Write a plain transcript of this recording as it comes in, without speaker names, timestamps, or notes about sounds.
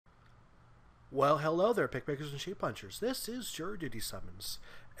Well, hello there, pickmakers and sheep punchers. This is JuryDutySummons,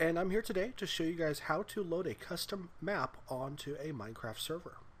 and I'm here today to show you guys how to load a custom map onto a Minecraft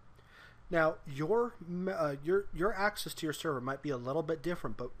server. Now, your access to your server might be a little bit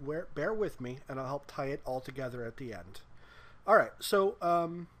different, but bear with me, and I'll help tie it all together at the end. All right, so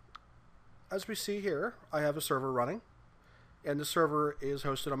as we see here, I have a server running, and the server is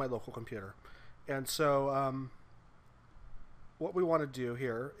hosted on my local computer, and so what we want to do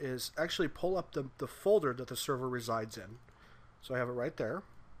here is actually pull up the folder that the server resides in. So I have it right there.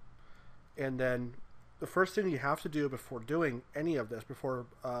 And then the first thing you have to do before doing any of this, before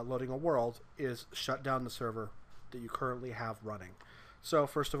loading a world, is shut down the server that you currently have running. So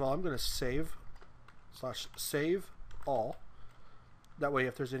first of all, I'm going to save all. That way,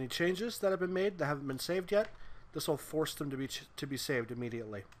 if there's any changes that have been made that haven't been saved yet, this will force them to be saved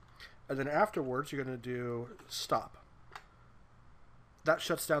immediately. And then afterwards, you're going to do stop. That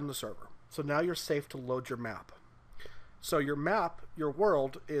shuts down the server. So now you're safe to load your map. So your map, your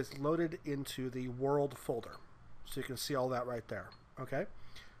world, is loaded into the world folder. So you can see all that right there. Okay?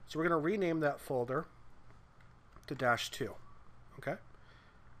 So we're going to rename that folder to -2. Okay?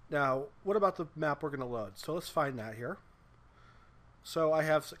 Now, what about the map we're going to load? So let's find that here. So I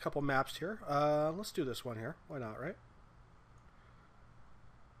have a couple maps here. Let's do this one here. Why not, right?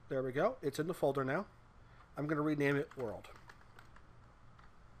 There we go. It's in the folder now. I'm going to rename it world.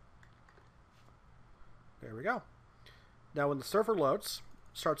 There we go. Now when the server loads,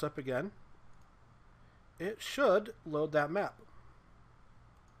 starts up again, it should load that map.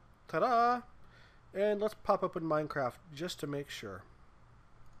 Ta-da! And let's pop up in Minecraft just to make sure.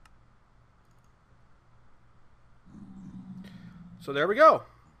 So there we go.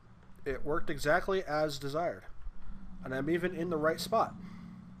 It worked exactly as desired. And I'm even in the right spot.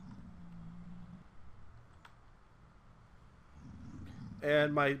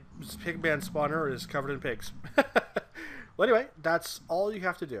 And my pigman spawner is covered in pigs. Well, anyway, that's all you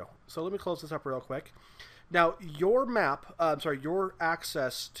have to do. So let me close this up real quick. Now, your map, your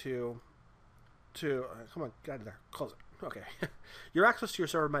access to come on, get out of there, close it. Okay, your access to your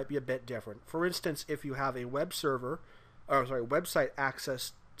server might be a bit different. For instance, if you have a website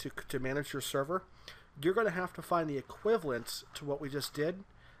access to manage your server, you're going to have to find the equivalent to what we just did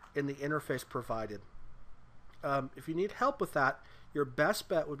in the interface provided. If you need help with that, your best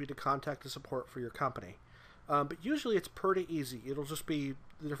bet would be to contact the support for your company. But usually it's pretty easy. It'll just be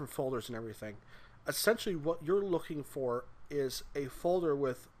the different folders and everything. Essentially what you're looking for is a folder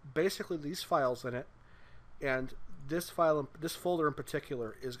with basically these files in it, and this folder in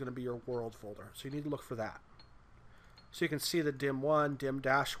particular is going to be your world folder. So you need to look for that. So you can see the dim1,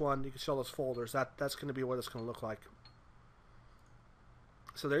 dim-1, you can see all those folders. That's going to be what it's going to look like.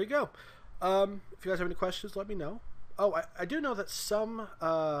 So there you go. If you guys have any questions, let me know. Oh, I do know that some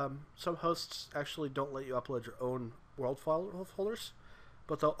hosts actually don't let you upload your own world folders,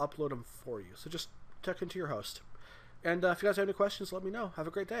 but they'll upload them for you. So just check into your host. And if you guys have any questions, let me know. Have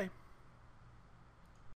a great day.